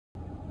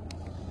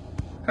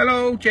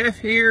Hello, Jeff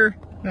here,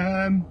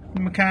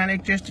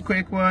 mechanic. Just a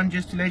quick one,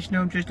 just to let you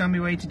know I'm just on my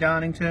way to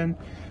Donington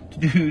to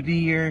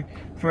do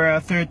for our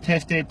third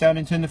test day at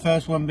Donington. The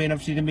first one being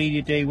obviously the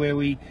media day, where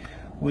we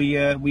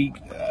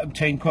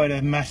obtained quite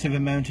a massive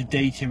amount of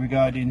data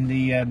regarding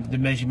the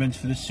measurements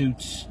for the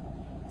suits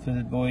for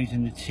the boys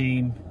in the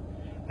team.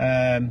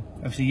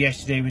 Obviously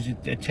yesterday was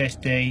a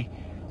test day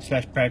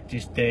 /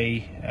 practice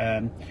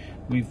day.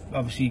 We've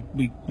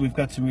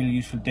got some really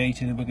useful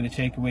data that we're going to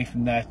take away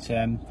from that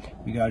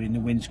regarding the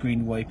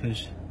windscreen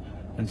wipers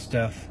and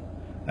stuff.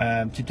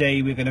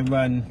 Today we're going to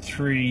run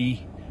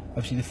 3.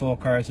 Obviously the 4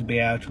 cars will be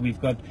out.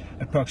 We've got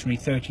approximately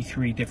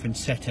 33 different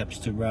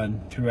setups to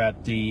run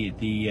throughout the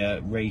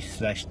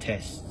race /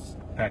 test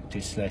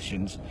practice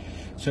sessions.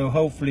 So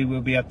hopefully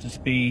we'll be up to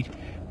speed.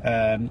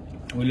 We're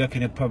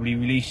looking at probably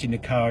releasing the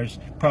cars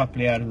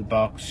properly out of the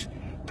box,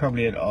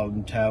 probably at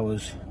Alton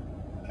Towers,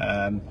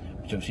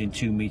 which obviously in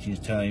 2 meetings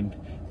time.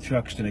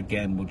 Thruxton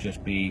again will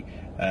just be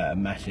a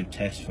massive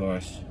test for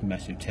us,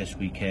 massive test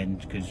weekend,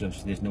 because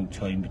obviously there's no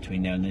time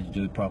between now and then to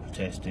do proper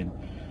testing.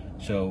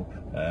 So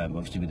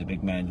obviously with the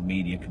big man's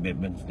media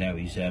commitments now,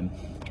 he's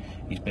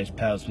best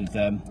pals with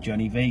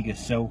Johnny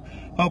Vegas. So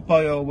hope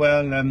all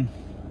well.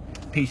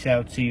 Peace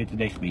out, see you at the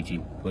next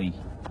meeting. Bye.